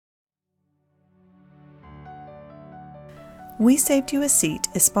We Saved You a Seat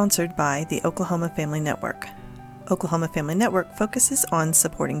is sponsored by the Oklahoma Family Network. Oklahoma Family Network focuses on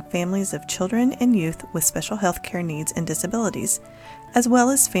supporting families of children and youth with special health care needs and disabilities, as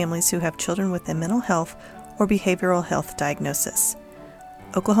well as families who have children with a mental health or behavioral health diagnosis.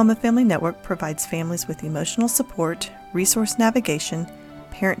 Oklahoma Family Network provides families with emotional support, resource navigation,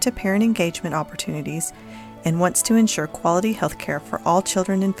 parent-to-parent engagement opportunities, and wants to ensure quality health care for all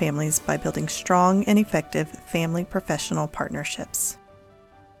children and families by building strong and effective family-professional partnerships.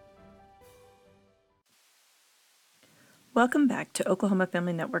 Welcome back to Oklahoma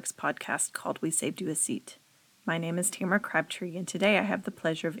Family Network's podcast called We Saved You a Seat. My name is Tamara Crabtree, and today I have the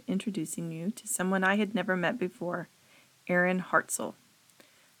pleasure of introducing you to someone I had never met before, Erin Hartzell.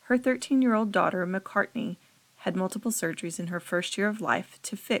 Her 13-year-old daughter, McCartney, had multiple surgeries in her first year of life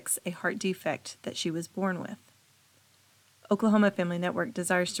to fix a heart defect that she was born with. Oklahoma Family Network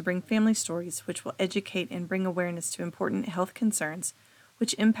desires to bring family stories which will educate and bring awareness to important health concerns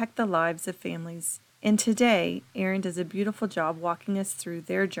which impact the lives of families. And today, Erin does a beautiful job walking us through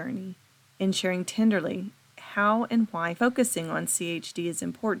their journey and sharing tenderly how and why focusing on CHD is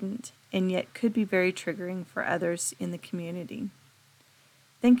important and yet could be very triggering for others in the community.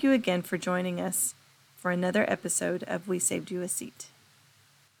 Thank you again for joining us for another episode of We Saved You a Seat.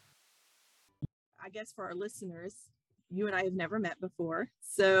 I guess for our listeners, you and I have never met before,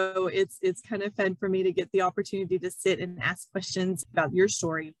 so it's kind of fun for me to get the opportunity to sit and ask questions about your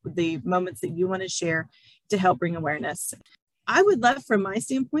story, the moments that you want to share to help bring awareness. I would love, from my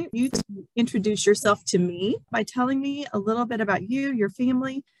standpoint, you to introduce yourself to me by telling me a little bit about you, your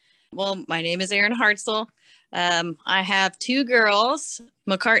family. Well, my name is Erin Hartzell. I have two girls.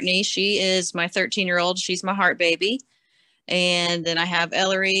 McCartney, she is my 13-year-old. She's my heart baby. And then I have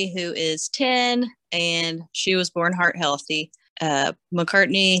Ellery, who is 10, and she was born heart healthy.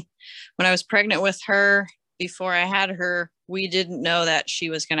 McCartney, when I was pregnant with her, before I had her, we didn't know that she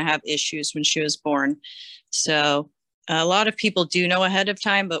was going to have issues when she was born. So a lot of people do know ahead of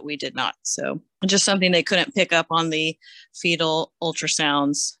time, but we did not. So just something they couldn't pick up on the fetal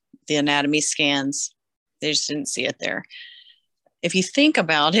ultrasounds, the anatomy scans. They just didn't see it there. If you think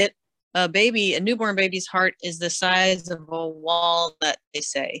about it, a newborn baby's heart is the size of a walnut, they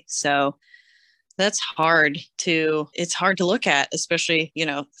say. So that's it's hard to look at, especially,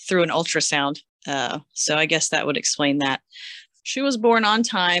 through an ultrasound. So I guess that would explain that. She was born on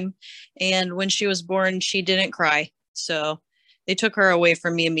time, and when she was born, she didn't cry. So they took her away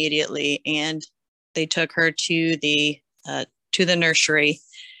from me immediately, and they took her to the nursery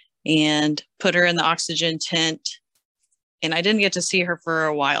and put her in the oxygen tent. And I didn't get to see her for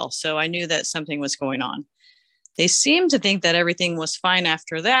a while, so I knew that something was going on. They seemed to think that everything was fine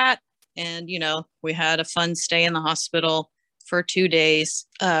after that. And, we had a fun stay in the hospital for 2 days.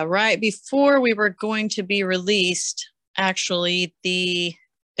 Right before we were going to be released, actually, it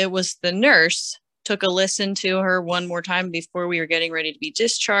was the nurse took a listen to her one more time before we were getting ready to be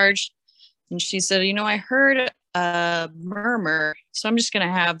discharged. And she said, I heard a murmur, so I'm just going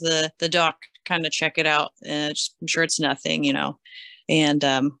to have the doc kind of check it out. I'm sure it's nothing, And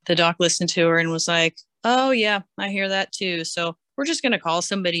the doc listened to her and was like, oh, yeah, I hear that too. So we're just going to call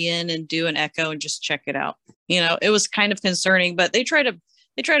somebody in and do an echo and just check it out. It was kind of concerning, but they try to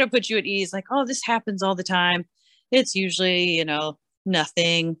put you at ease, like, oh, this happens all the time. It's usually,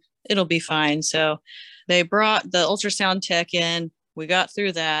 nothing. It'll be fine. So they brought the ultrasound tech in. We got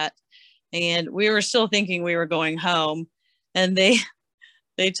through that. And we were still thinking we were going home. And they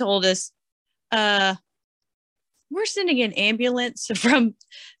told us, we're sending an ambulance from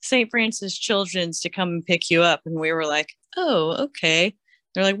St. Francis Children's to come and pick you up. And we were like, oh, okay.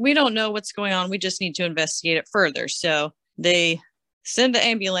 They're like, we don't know what's going on. We just need to investigate it further. So they send the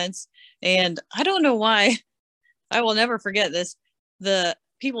ambulance. And I don't know why. I will never forget this. The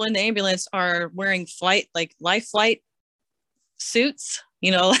people in the ambulance are wearing life flight suits,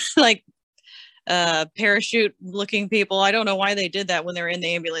 like parachute looking people. I don't know why they did that when they were in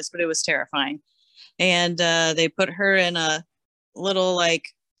the ambulance, but it was terrifying. And they put her in a little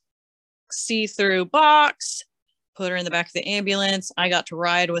see-through box, put her in the back of the ambulance. I got to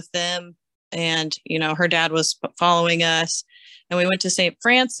ride with them, and her dad was following us, and we went to St.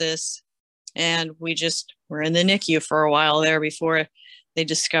 Francis, and we just were in the NICU for a while there before they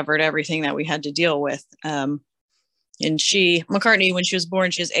discovered everything that we had to deal with. And McCartney, when she was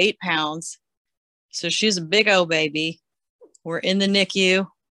born, she was 8 pounds. So she's a big old baby. We're in the NICU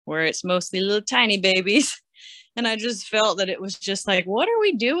where it's mostly little tiny babies. And I just felt that it was just like, what are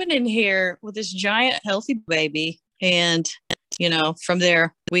we doing in here with this giant healthy baby? And, from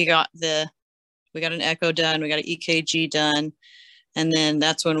there, we got an echo done. We got an EKG done. And then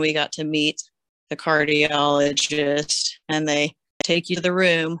that's when we got to meet the cardiologist, and they take you to the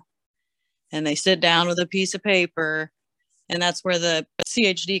room and they sit down with a piece of paper. And that's where the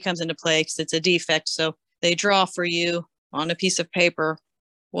CHD comes into play, because it's a defect. So they draw for you on a piece of paper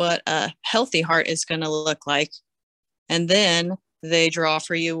what a healthy heart is going to look like. And then they draw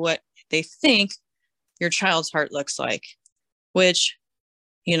for you what they think your child's heart looks like, which,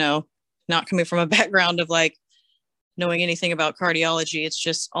 you know, not coming from a background of like knowing anything about cardiology, it's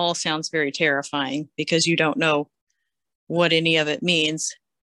just all sounds very terrifying because you don't know what any of it means.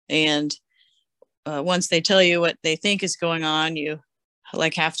 And once they tell you what they think is going on, you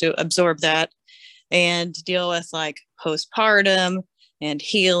like have to absorb that and deal with like postpartum and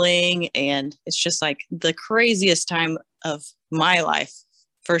healing. And it's just like the craziest time of my life,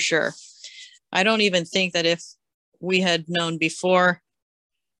 for sure. I don't even think that if we had known before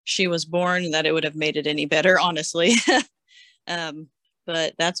she was born that it would have made it any better, honestly.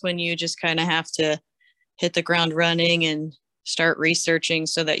 But that's when you just kind of have to hit the ground running and start researching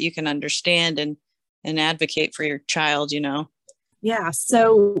so that you can understand and advocate for your child, you know? Yeah.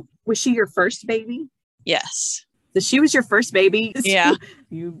 So was she your first baby? Yes. So she was your first baby. Yeah.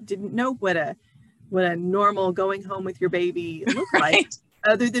 You didn't know what a normal going home with your baby looked Right. like,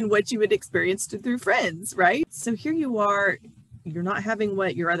 other than what you had experienced through friends, right? So here you are, you're not having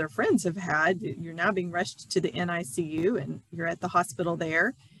what your other friends have had. You're now being rushed to the NICU and you're at the hospital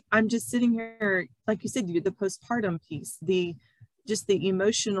there. I'm just sitting here, like you said, you the postpartum piece, just the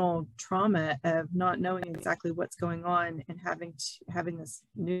emotional trauma of not knowing exactly what's going on and having this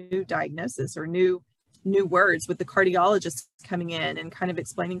new diagnosis or new words with the cardiologist coming in and kind of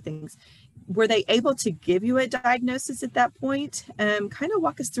explaining things. Were they able to give you a diagnosis at that point? Kind of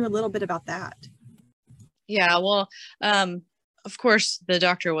walk us through a little bit about that. Yeah, well, of course, the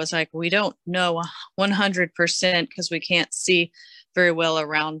doctor was like, we don't know 100% because we can't see very well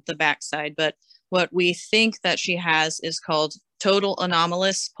around the backside. But what we think that she has is called total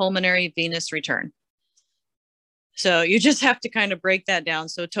anomalous pulmonary venous return. So you just have to kind of break that down.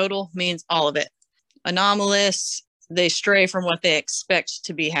 So total means all of it. Anomalous, they stray from what they expect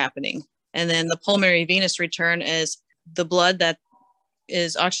to be happening. And then the pulmonary venous return is the blood that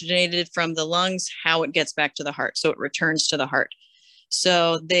is oxygenated from the lungs, how it gets back to the heart. So it returns to the heart.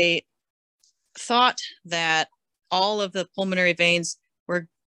 So they thought that all of the pulmonary veins were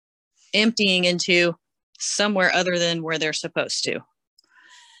emptying into somewhere other than where they're supposed to.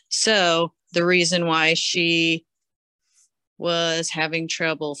 So the reason why she was having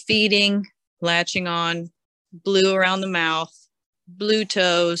trouble feeding, latching on, blue around the mouth, blue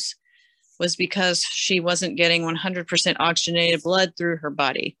toes, was because she wasn't getting 100% oxygenated blood through her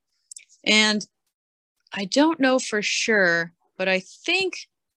body. And I don't know for sure, but I think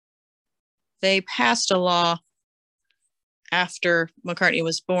they passed a law after McCartney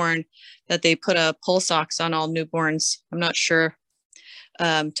was born that they put a pulse ox on all newborns. I'm not sure,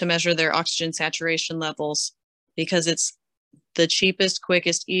 to measure their oxygen saturation levels, because it's the cheapest,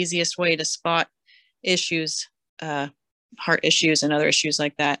 quickest, easiest way to spot issues, heart issues and other issues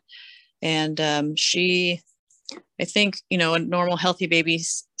like that. And I think, a normal healthy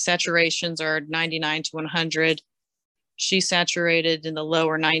baby's saturations are 99 to 100. She saturated in the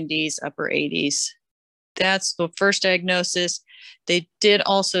lower 90s, upper 80s. That's the first diagnosis. They did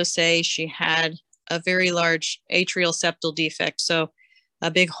also say she had a very large atrial septal defect, so a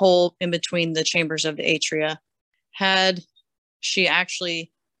big hole in between the chambers of the atria. Had she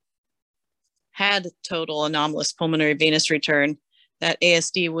actually had total anomalous pulmonary venous return, that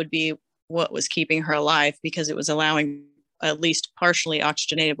ASD would be what was keeping her alive, because it was allowing at least partially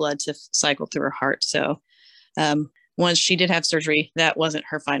oxygenated blood to cycle through her heart. So once she did have surgery, that wasn't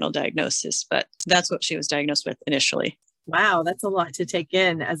her final diagnosis, but that's what she was diagnosed with initially. Wow, that's a lot to take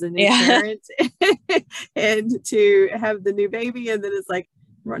in as a new parent and to have the new baby. And then it's like,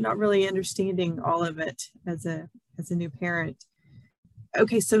 we're not really understanding all of it as a new parent.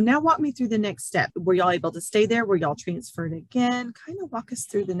 Okay, so now walk me through the next step. Were y'all able to stay there? Were y'all transferred again? Kind of walk us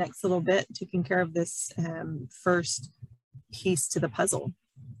through the next little bit, taking care of this first piece to the puzzle.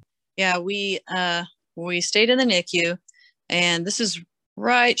 Yeah, we stayed in the NICU, and this is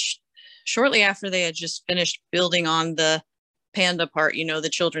right shortly after they had just finished building on the Panda part, the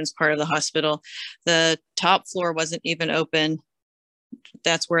children's part of the hospital. The top floor wasn't even open.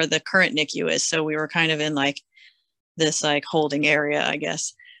 That's where the current NICU is. So we were kind of in this holding area, I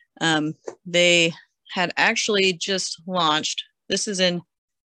guess. They had actually just launched, this is in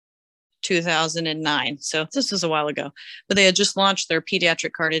 2009, so this was a while ago, but they had just launched their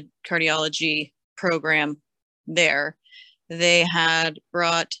pediatric cardiology program there. They had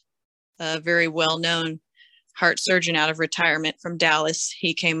brought a very well-known heart surgeon out of retirement from Dallas.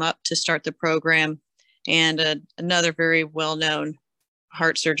 He came up to start the program, and another very well-known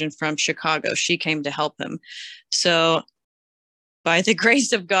heart surgeon from Chicago, she came to help him. So by the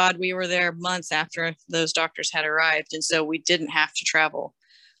grace of God, we were there months after those doctors had arrived. And so we didn't have to travel.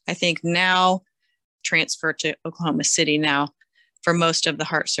 I think now transfer to Oklahoma City now for most of the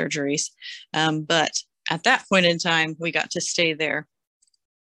heart surgeries. But at that point in time, we got to stay there.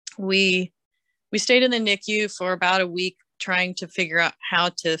 We stayed in the NICU for about a week, trying to figure out how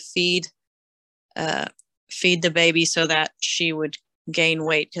to feed the baby so that she would gain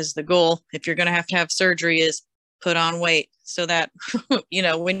weight. Because the goal, if you're going to have surgery, is put on weight so that,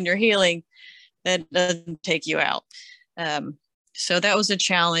 when you're healing, that doesn't take you out. So that was a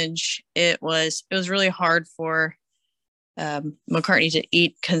challenge. It was really hard for McCartney to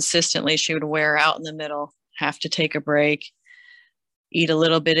eat consistently. She would wear out in the middle, have to take a break, eat a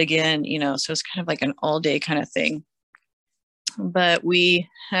little bit again, so it's kind of like an all day kind of thing. But we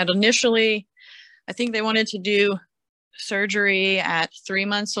had initially, I think they wanted to do surgery at 3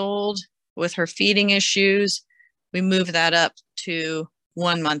 months old with her feeding issues. We moved that up to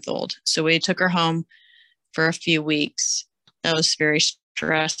 1 month old. So we took her home for a few weeks. That was very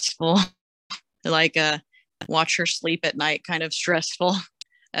stressful. Like watch her sleep at night, kind of stressful.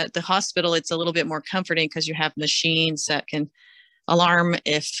 At the hospital, it's a little bit more comforting because you have machines that can alarm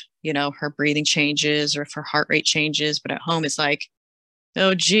if, her breathing changes or if her heart rate changes. But at home, it's like,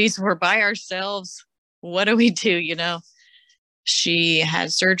 oh, geez, we're by ourselves. What do we do? She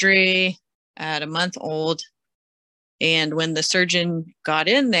had surgery at a month old. And when the surgeon got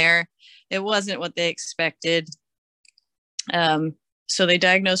in there, it wasn't what they expected. So they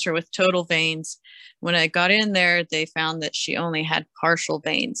diagnosed her with total veins. When I got in there, they found that she only had partial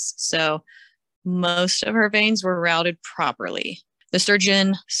veins. So most of her veins were routed properly. The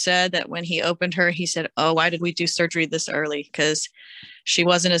surgeon said that when he opened her, he said, "Oh, why did we do surgery this early?" Because she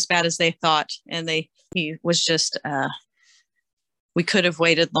wasn't as bad as they thought. And he was just, we could have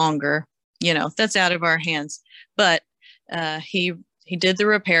waited longer. That's out of our hands. But he did the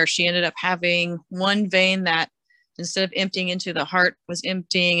repair. She ended up having one vein that, instead of emptying into the heart, was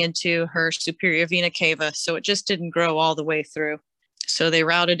emptying into her superior vena cava. So it just didn't grow all the way through. So they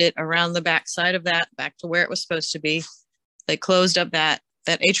routed it around the back side of that, back to where it was supposed to be. They closed up that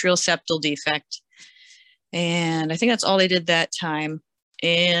atrial septal defect. And I think that's all they did that time.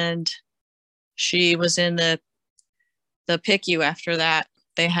 And she was in the PICU after that.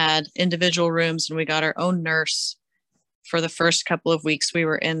 They had individual rooms, and we got our own nurse for the first couple of weeks we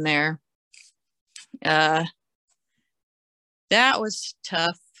were in there. That was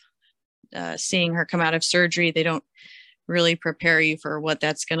tough, seeing her come out of surgery. They don't really prepare you for what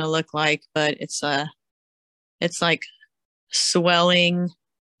that's going to look like, but it's like swelling,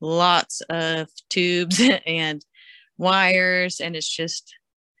 lots of tubes and wires, and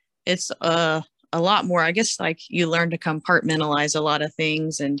it's a lot more. I guess like you learn to compartmentalize a lot of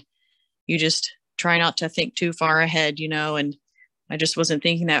things, and you just try not to think too far ahead, and I just wasn't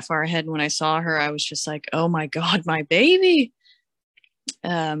thinking that far ahead. When I saw her, I was just like, oh my God, my baby.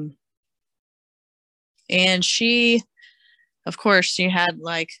 And she, of course, she had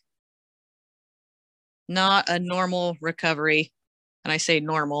like not a normal recovery. And I say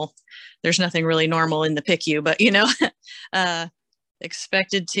normal, there's nothing really normal in the PICU, but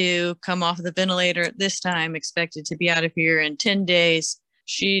expected to come off the ventilator at this time, expected to be out of here in 10 days.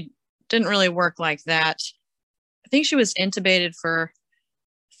 She didn't really work like that. I think she was intubated for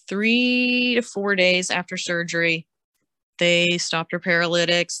 3 to 4 days after surgery. They stopped her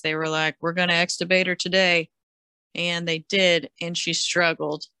paralytics. They were like, we're going to extubate her today. And they did. And she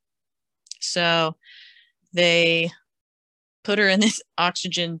struggled. So they put her in this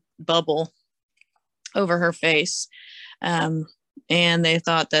oxygen bubble over her face. And they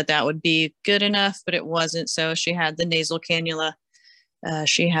thought that would be good enough, but it wasn't. So she had the nasal cannula.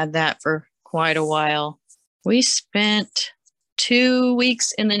 She had that for quite a while. We spent 2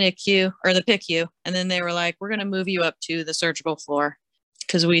 weeks in the NICU or the PICU, and then they were like, we're going to move you up to the surgical floor,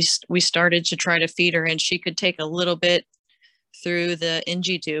 because we started to try to feed her, and she could take a little bit through the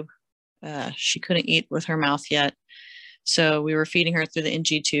NG tube. She couldn't eat with her mouth yet, so we were feeding her through the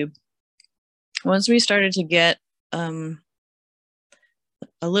NG tube. Once we started to get a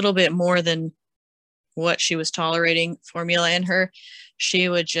little bit more than what she was tolerating formula in her, she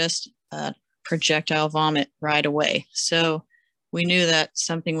would just projectile vomit right away. So we knew that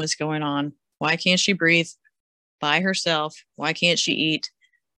something was going on. Why can't she breathe by herself? Why can't she eat?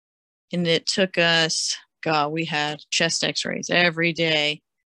 And it took us, God, we had chest x-rays every day.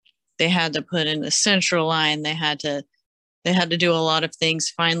 They had to put in the central line. They had to do a lot of things.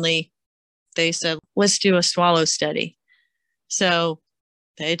 Finally, they said, let's do a swallow study. So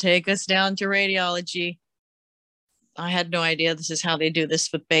they take us down to radiology. I had no idea this is how they do this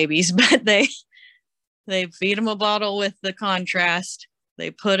with babies, but they feed them a bottle with the contrast.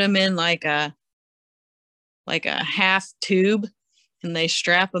 They put them in like a half tube, and they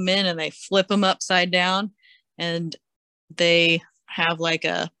strap them in and they flip them upside down, and they have like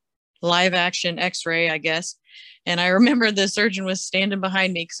a live action x-ray, I guess. And I remember the surgeon was standing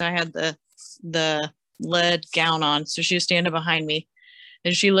behind me because I had the lead gown on. So she was standing behind me,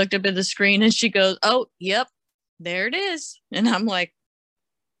 and she looked up at the screen and she goes, oh, yep, there it is. And I'm like,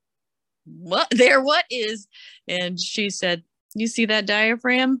 what is? And she said, you see that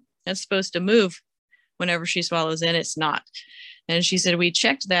diaphragm? That's supposed to move whenever she swallows in. It's not. And she said, we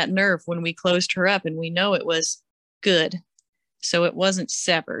checked that nerve when we closed her up and we know it was good. So it wasn't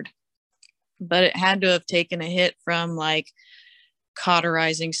severed, but it had to have taken a hit from like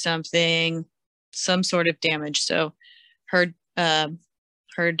cauterizing something, some sort of damage. So her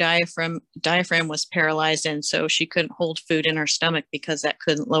diaphragm was paralyzed, and so she couldn't hold food in her stomach because that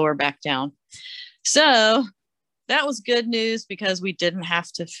couldn't lower back down. So that was good news because we didn't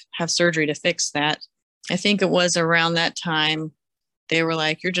have to have surgery to fix that. I think it was around that time they were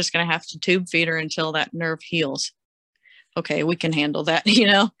like, you're just going to have to tube feed her until that nerve heals. Okay, we can handle that,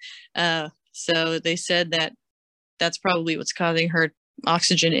 So they said that that's probably what's causing her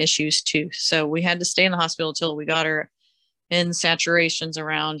oxygen issues too. So we had to stay in the hospital until we got her in saturations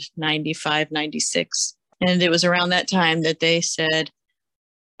around 95, 96. And it was around that time that they said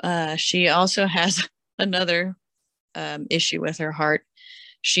she also has another issue with her heart.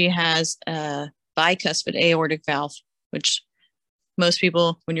 She has a bicuspid aortic valve, which most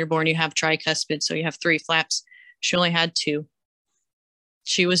people, when you're born, you have tricuspid. So you have 3 flaps. She only had 2.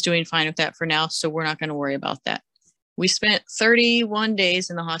 She was doing fine with that for now, so we're not going to worry about that. We spent 31 days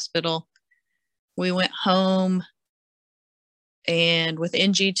in the hospital. We went home, and with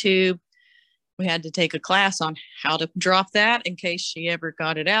NG tube, we had to take a class on how to drop that in case she ever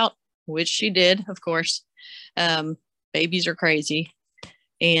got it out, which she did, of course. Babies are crazy.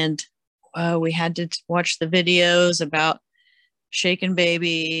 And we had to watch the videos about shaking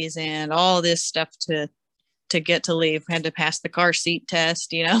babies and all this stuff to get to leave. We had to pass the car seat test,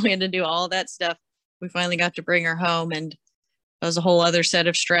 we had to do all that stuff. We finally got to bring her home, and that was a whole other set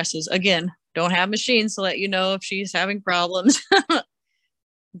of stresses. Again, don't have machines to let you know if she's having problems.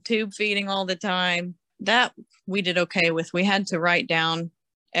 Tube feeding all the time. That we did okay with. We had to write down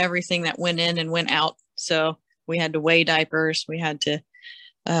everything that went in and went out. So we had to weigh diapers. We had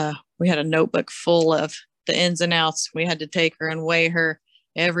a notebook full of the ins and outs. We had to take her and weigh her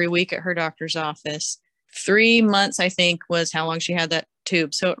every week at her doctor's office. 3 months, I think, was how long she had that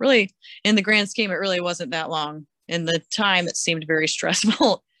tube. So it really, in the grand scheme, it really wasn't that long. In the time, it seemed very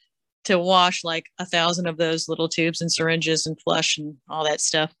stressful to wash like 1,000 of those little tubes and syringes and flush and all that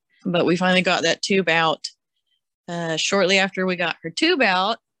stuff. But we finally got that tube out. Shortly after we got her tube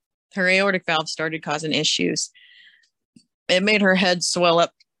out, her aortic valve started causing issues. It made her head swell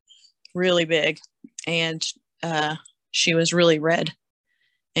up really big, and she was really red.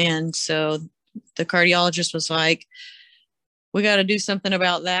 And so the cardiologist was like, we got to do something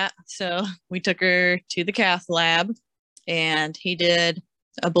about that. So we took her to the cath lab, and he did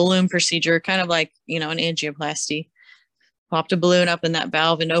a balloon procedure, kind of like, an angioplasty. Popped a balloon up in that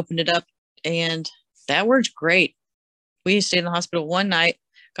valve and opened it up, and that worked great. We stayed in the hospital one night,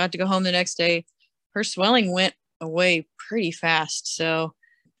 got to go home the next day. Her swelling went away pretty fast. So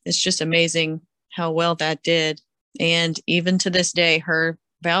it's just amazing how well that did. And even to this day, her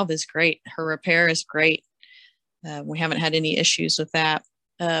valve is great. Her repair is great. We haven't had any issues with that.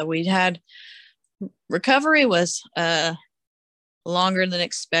 We had recovery was longer than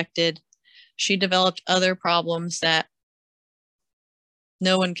expected. She developed other problems that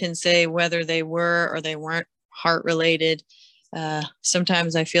no one can say whether they were or they weren't heart related.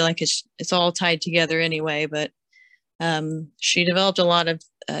 Sometimes I feel like it's all tied together anyway, but she developed a lot of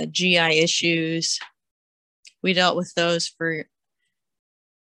GI issues. We dealt with those for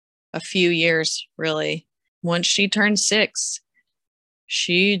a few years, really. Once she turned 6,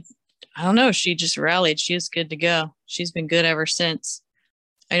 she just rallied. She was good to go. She's been good ever since.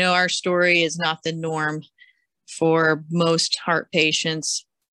 I know our story is not the norm for most heart patients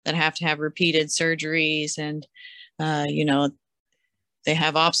that have to have repeated surgeries, and, they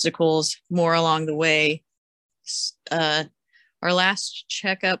have obstacles more along the way. Our last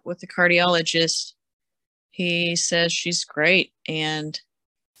checkup with the cardiologist, he says she's great and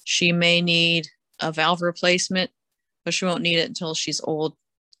she may need a valve replacement, but she won't need it until she's old,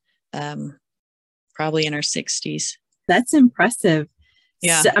 probably in her 60s. That's impressive.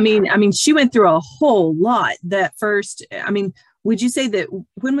 Yeah. So, I mean, she went through a whole lot that first. I mean, would you say that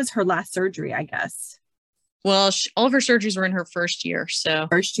when was her last surgery? I guess Well, all of her surgeries were in her first year. So,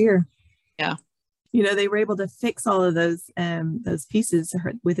 first year. yeah. They were able to fix all of those pieces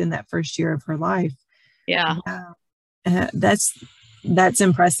within that first year of her life. Yeah. Wow. That's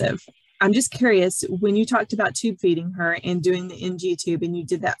impressive. I'm just curious, when you talked about tube feeding her and doing the NG tube, and you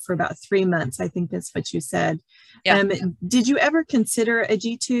did that for about 3 months, I think that's what you said. Yeah. Did you ever consider a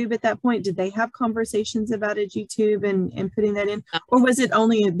G tube at that point? Did they have conversations about a G tube and putting that in? Or was it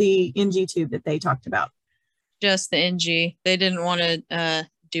only the NG tube that they talked about? Just the NG. They didn't want to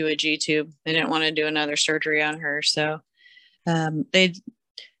do a G tube. They didn't want to do another surgery on her. So they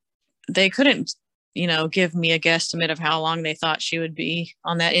couldn't, give me a guesstimate of how long they thought she would be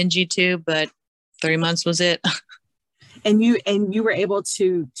on that NG tube, but 3 months was it. And you were able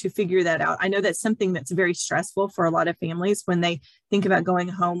to figure that out. I know that's something that's very stressful for a lot of families when they think about going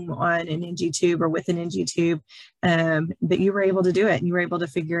home on an NG tube or with an NG tube, but you were able to do it and you were able to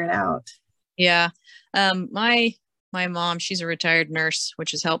figure it out. Yeah. My mom, she's a retired nurse,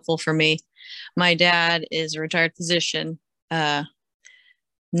 which is helpful for me. My dad is a retired physician,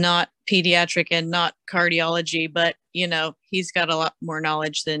 not pediatric and not cardiology, but he's got a lot more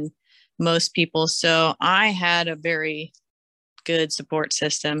knowledge than most people. So I had a very good support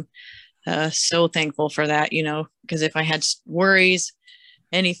system. So thankful for that, because if I had worries,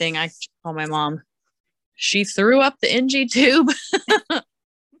 anything, I call my mom. She threw up the NG tube.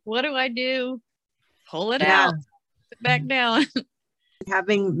 What do I do? Pull it out, put it back down.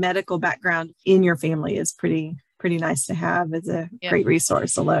 Having medical background in your family is pretty nice to have as a great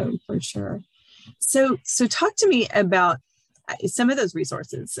resource alone, for sure. So talk to me about some of those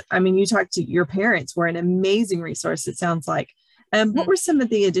resources. I mean, you talked to your parents were an amazing resource, it sounds like. What were some of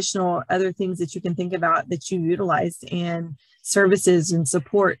the additional other things that you can think about that you utilized, and services and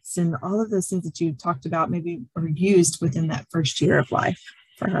supports and all of those things that you talked about maybe were used within that first year of life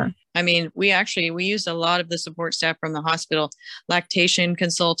for her? I mean, we used a lot of the support staff from the hospital, lactation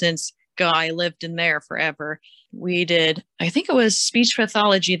consultants. I lived in there forever. We did, I think it was speech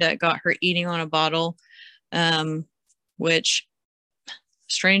pathology that got her eating on a bottle, which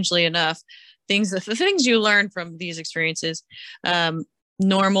strangely enough, the things you learn from these experiences,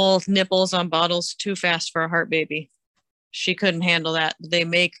 normal nipples on bottles, too fast for a heart baby. She couldn't handle that. They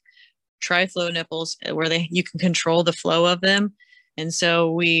make TriFlow nipples where you can control the flow of them. And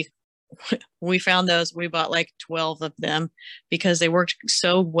so we found those. We bought like 12 of them because they worked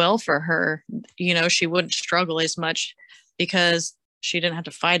so well for her. She wouldn't struggle as much because she didn't have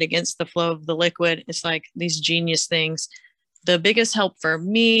to fight against the flow of the liquid. It's like these genius things. The biggest help for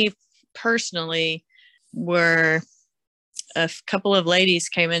me personally were a couple of ladies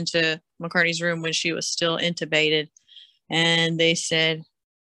came into McCartney's room when she was still intubated, and they said,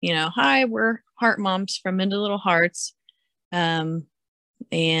 hi, we're Heart Moms from Into Little Hearts. And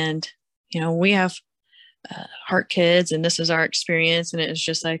we have heart kids, and this is our experience. And it was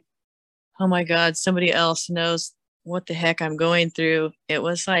just like, oh my God, somebody else knows what the heck I'm going through. It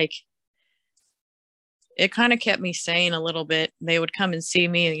was like, it kind of kept me sane a little bit. They would come and see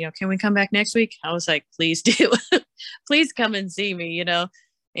me, can we come back next week? I was like, please do. Please come and see me,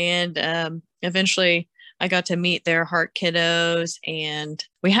 and eventually I got to meet their heart kiddos, and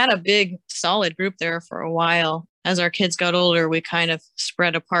we had a big solid group there for a while. As our kids got older, we kind of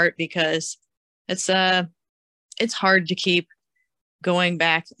spread apart because it's hard to keep going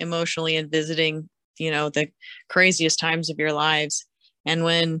back emotionally and visiting, the craziest times of your lives. And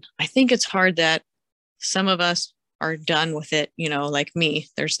when I think it's hard that some of us are done with it, like me,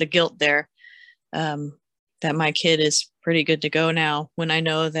 there's the guilt there, that my kid is pretty good to go now when I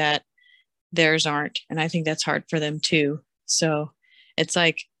know that theirs aren't. And I think that's hard for them too. So it's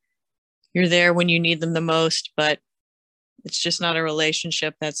like, you're there when you need them the most, but it's just not a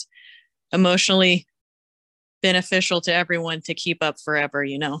relationship that's emotionally beneficial to everyone to keep up forever,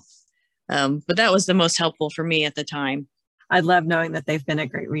 But that was the most helpful for me at the time. I love knowing that they've been a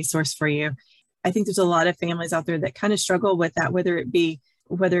great resource for you. I think there's a lot of families out there that kind of struggle with that, whether it be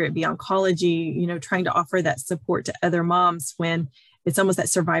oncology, trying to offer that support to other moms when it's almost that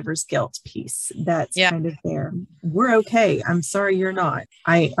survivor's guilt piece that's kind of there. We're okay. I'm sorry you're not.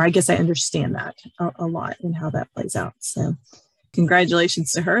 I guess I understand that a lot and how that plays out. So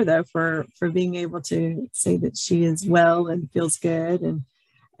congratulations to her, though, for being able to say that she is well and feels good.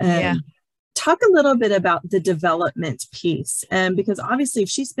 And talk a little bit about the development piece. Because obviously if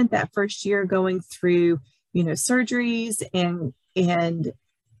she spent that first year going through, surgeries and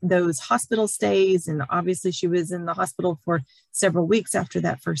those hospital stays, and obviously she was in the hospital for several weeks after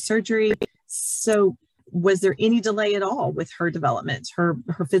that first surgery. So Was there any delay at all with her development, her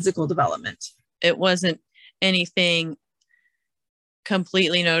physical development? It wasn't anything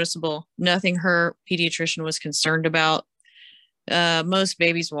completely noticeable. Nothing her pediatrician was concerned about. Most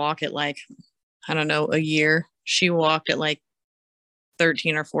babies walk at like, I don't know, a year. She walked at like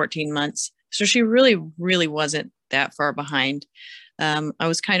 13 or 14 months. So she really, really wasn't that far behind. I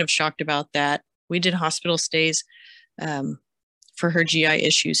was kind of shocked about that. We did hospital stays for her GI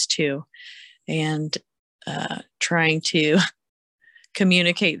issues too. And trying to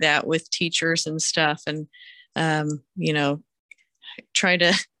communicate that with teachers and stuff, and try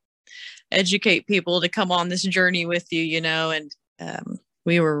to educate people to come on this journey with you, and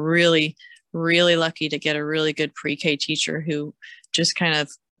we were really, really lucky to get a really good pre-K teacher who just kind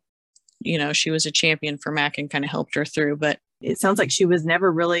of, she was a champion for Mac and kind of helped her through. But it sounds like she was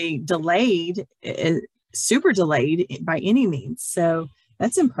never really delayed, super delayed by any means. So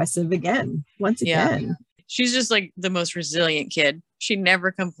that's impressive once again. She's just like the most resilient kid. She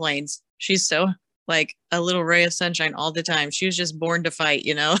never complains. She's so like a little ray of sunshine all the time. She was just born to fight,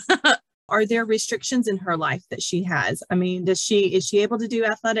 Are there restrictions in her life that she has? I mean, is she able to do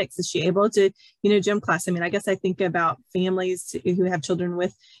athletics? Is she able to, gym class? I mean, I guess I think about families who have children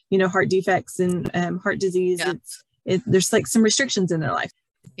with, heart defects and heart disease. Yeah. There's like some restrictions in their life.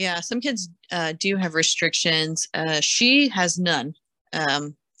 Yeah, some kids do have restrictions. She has none.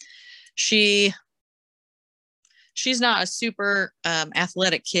 She's not a super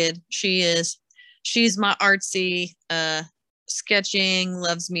athletic kid. She's my artsy, sketching,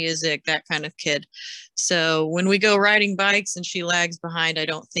 loves music, that kind of kid. So when we go riding bikes and she lags behind, I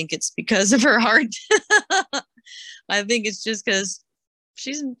don't think it's because of her heart. I think it's just because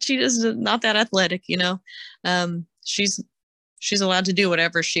she's not that athletic, she's allowed to do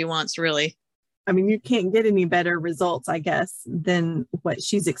whatever she wants, really. I mean, you can't get any better results, I guess, than what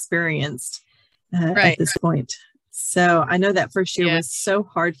she's experienced at this point. So I know that first year was so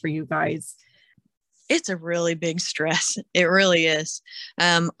hard for you guys. It's a really big stress. It really is.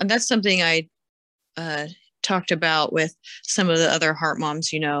 And that's something I talked about with some of the other heart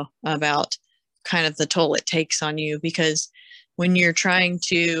moms, about kind of the toll it takes on you, because when you're trying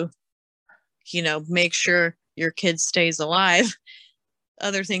to, make sure your kid stays alive,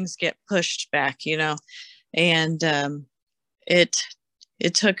 other things get pushed back, and it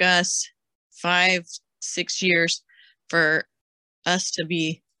took us 5-6 years for us to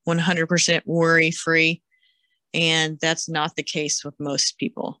be 100% worry free. And that's not the case with most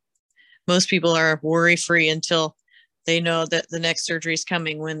people. Most people are worry free until they know that the next surgery is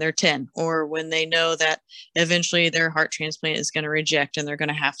coming when they're 10, or when they know that eventually their heart transplant is going to reject and they're going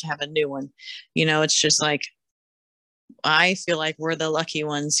to have a new one. It's just like, I feel like we're the lucky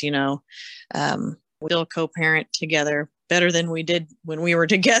ones, we'll co-parent together better than we did when we were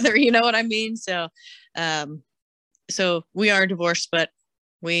together. You know what I mean? So, so we are divorced, but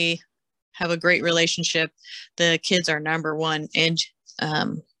we have a great relationship. The kids are number one. And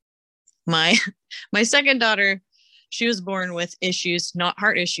my second daughter, she was born with issues, not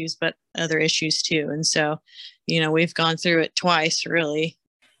heart issues, but other issues too. And so, we've gone through it twice, really.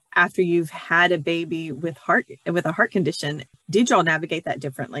 After you've had a baby with a heart condition, did y'all navigate that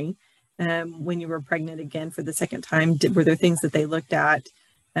differently when you were pregnant again for the second time? Were there things that they looked at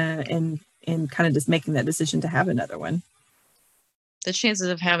and kind of just making that decision to have another one? The chances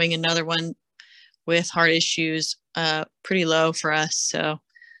of having another one with heart issues pretty low for us. So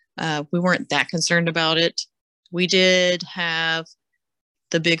we weren't that concerned about it. We did have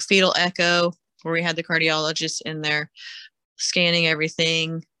the big fetal echo where we had the cardiologist in there scanning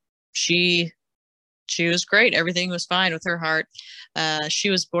everything. She was great. Everything was fine with her heart. She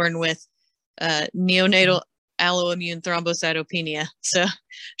was born with neonatal alloimmune thrombocytopenia. So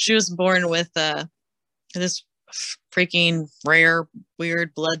she was born with this freaking rare,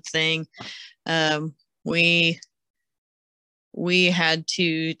 weird blood thing. We had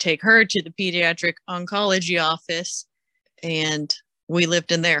to take her to the pediatric oncology office, and we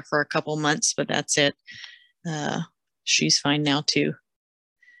lived in there for a couple months, but that's it. She's fine now too.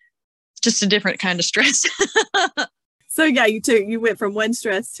 Just a different kind of stress. So yeah, you went from one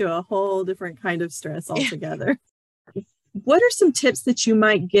stress to a whole different kind of stress altogether. Yeah. What are some tips that you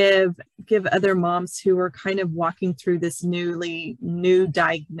might give other moms who are kind of walking through this new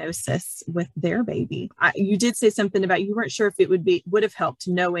diagnosis with their baby? You did say something about you weren't sure if it would have helped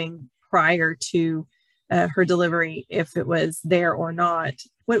knowing prior to her delivery if it was there or not.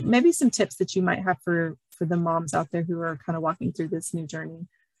 What maybe some tips that you might have for the moms out there who are kind of walking through this new journey?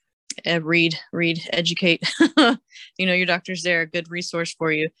 Read, educate. Your doctor's there, a good resource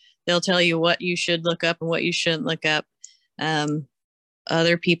for you. They'll tell you what you should look up and what you shouldn't look up.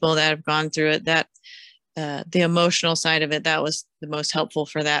 Other people that have gone through it, that the emotional side of it, that was the most helpful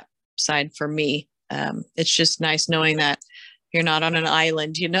for that side for me. It's just nice knowing that you're not on an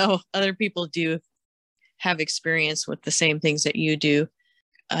island, other people do have experience with the same things that you do.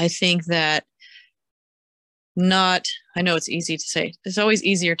 I think that I know it's easy to say, it's always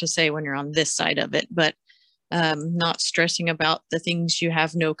easier to say when you're on this side of it, but not stressing about the things you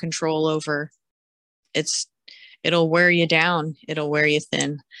have no control over. It'll wear you down. It'll wear you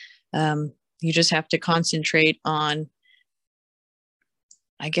thin. You just have to concentrate on,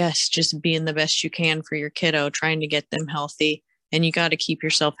 I guess, just being the best you can for your kiddo, trying to get them healthy. And you got to keep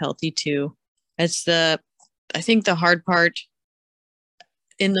yourself healthy too. I think the hard part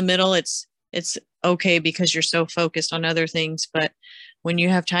in the middle, it's okay because you're so focused on other things. But when you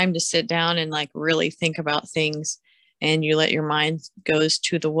have time to sit down and like really think about things, and you let your mind goes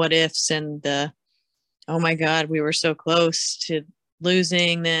to the what ifs and the, oh my God, we were so close to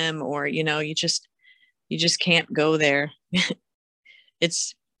losing them, or, you just can't go there.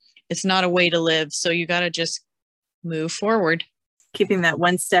 It's not a way to live. So you got to just move forward. Keeping that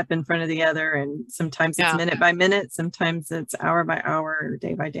one step in front of the other. And sometimes it's minute by minute, sometimes it's hour by hour, or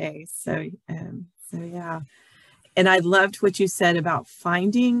day by day. So yeah. And I loved what you said about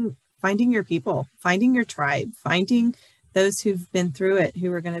finding your people, finding your tribe, finding those who've been through it,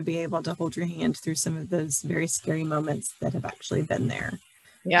 who are going to be able to hold your hand through some of those very scary moments that have actually been there.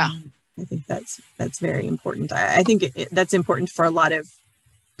 Yeah. I think that's very important. I think that's important for a lot of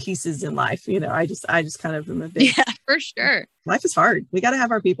pieces in life. I just kind of am a bit. Yeah, for sure. Life is hard. We got to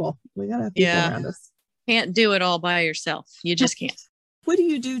have our people. We got to have people around us. Can't do it all by yourself. You just can't. What do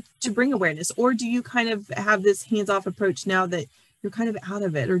you do to bring awareness? Or do you kind of have this hands-off approach now that you're kind of out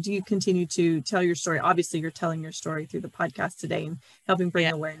of it? Or do you continue to tell your story? Obviously, you're telling your story through the podcast today and helping bring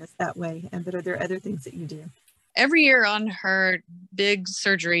awareness that way. But are there other things that you do? Every year on her big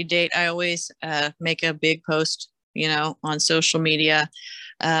surgery date, I always make a big post, on social media.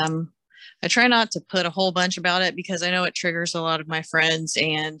 I try not to put a whole bunch about it because I know it triggers a lot of my friends,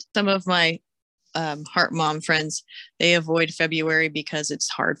 and some of my Heart Mom friends, they avoid February because it's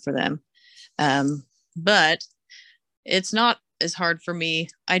hard for them. But it's not as hard for me.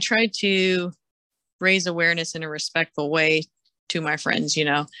 I try to raise awareness in a respectful way to my friends.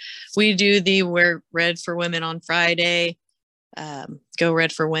 We do the Wear Red for Women on Friday, Go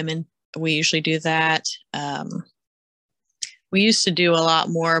Red for Women. We usually do that. We used to do a lot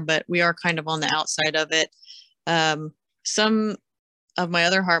more, but we are kind of on the outside of it. Some of my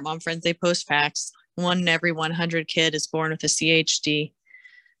other Heart Mom friends, they post facts. 1 in every 100 kid is born with a CHD.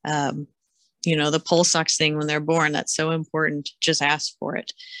 The pulse ox thing when they're born, that's so important. Just ask for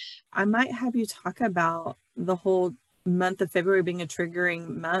it. I might have you talk about the whole month of February being a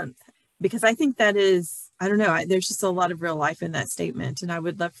triggering month, because I think that is, I don't know, there's just a lot of real life in that statement. And I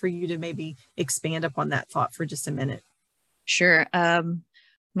would love for you to maybe expand upon that thought for just a minute. Sure.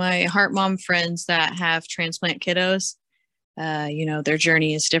 My Heart Mom friends that have transplant kiddos, their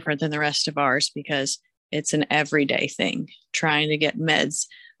journey is different than the rest of ours because it's an everyday thing, trying to get meds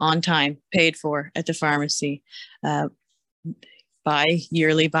on time, paid for at the pharmacy, by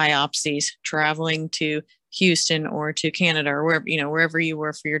yearly biopsies, traveling to Houston or to Canada or wherever you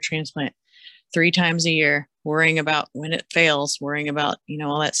were for your transplant 3 times a year, worrying about when it fails, worrying about,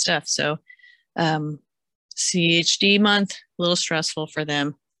 all that stuff. So, CHD month, a little stressful for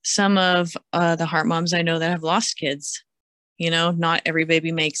them. Some of the Heart Moms I know that have lost kids, not every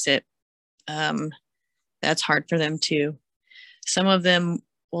baby makes it. That's hard for them too. Some of them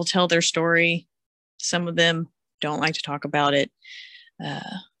will tell their story. Some of them don't like to talk about it.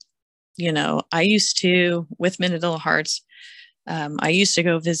 I used to, with Manila Hearts, I used to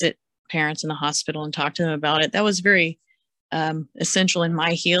go visit parents in the hospital and talk to them about it. That was very essential in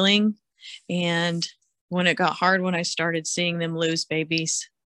my healing. And when it got hard, when I started seeing them lose babies,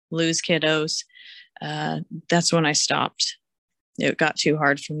 lose kiddos, that's when I stopped. It got too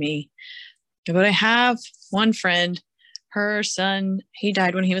hard for me. But I have one friend, her son, he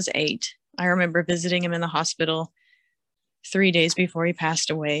died when he was 8. I remember visiting him in the hospital 3 days before he passed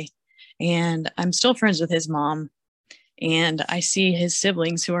away. And I'm still friends with his mom. And I see his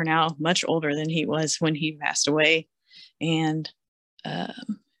siblings who are now much older than he was when he passed away. And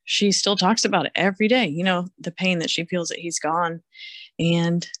she still talks about it every day, the pain that she feels that he's gone.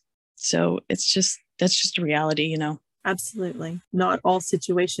 And so that's just a reality, Absolutely. Not all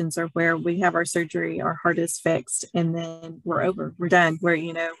situations are where we have our surgery, our heart is fixed, and then we're over, we're done, where,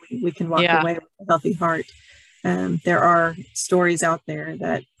 we can walk away with a healthy heart. There are stories out there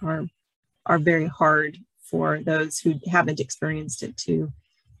that are very hard for those who haven't experienced it to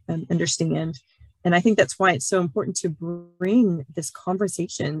understand. And I think that's why it's so important to bring this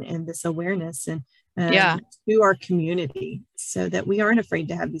conversation and this awareness. And Yeah. to our community so that we aren't afraid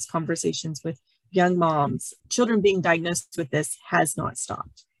to have these conversations with young moms. Children being diagnosed with this has not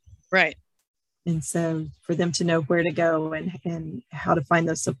stopped. Right. And so for them to know where to go and how to find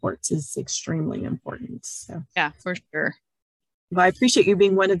those supports is extremely important. So Yeah, for sure. well, I appreciate you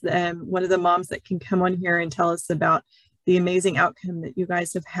being one of the moms that can come on here and tell us about the amazing outcome that you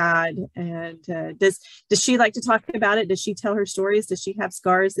guys have had. And does she like to talk about it? Does she tell her stories? Does she have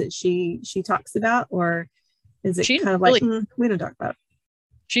scars that she talks about, or is it kind of like we don't talk about it?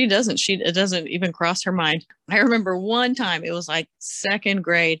 She doesn't. It doesn't even cross her mind. I remember one time, it was like second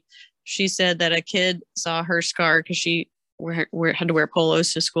grade. She said that a kid saw her scar because she had to wear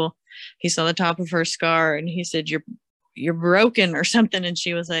polos to school. He saw the top of her scar and he said, you're broken or something. And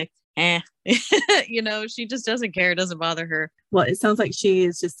she was like, she just doesn't care. It doesn't bother her. Well, it sounds like she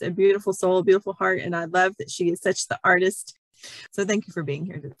is just a beautiful soul, a beautiful heart. And I love that she is such the artist. So thank you for being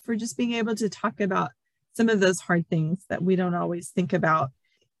here, for just being able to talk about some of those hard things that we don't always think about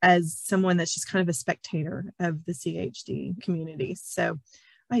as someone that's just kind of a spectator of the CHD community. So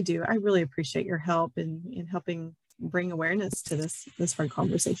I really appreciate your help in helping bring awareness to this hard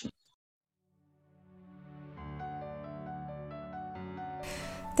conversation.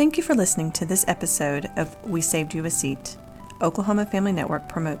 Thank you for listening to this episode of We Saved You a Seat. Oklahoma Family Network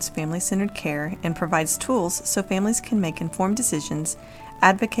promotes family-centered care and provides tools so families can make informed decisions,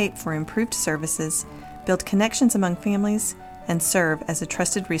 advocate for improved services, build connections among families, and serve as a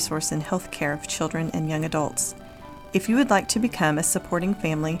trusted resource in health care of children and young adults. If you would like to become a supporting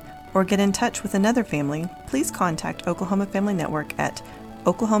family or get in touch with another family, please contact Oklahoma Family Network at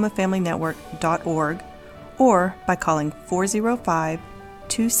oklahomafamilynetwork.org or by calling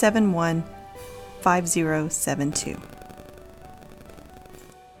 405-271-5072.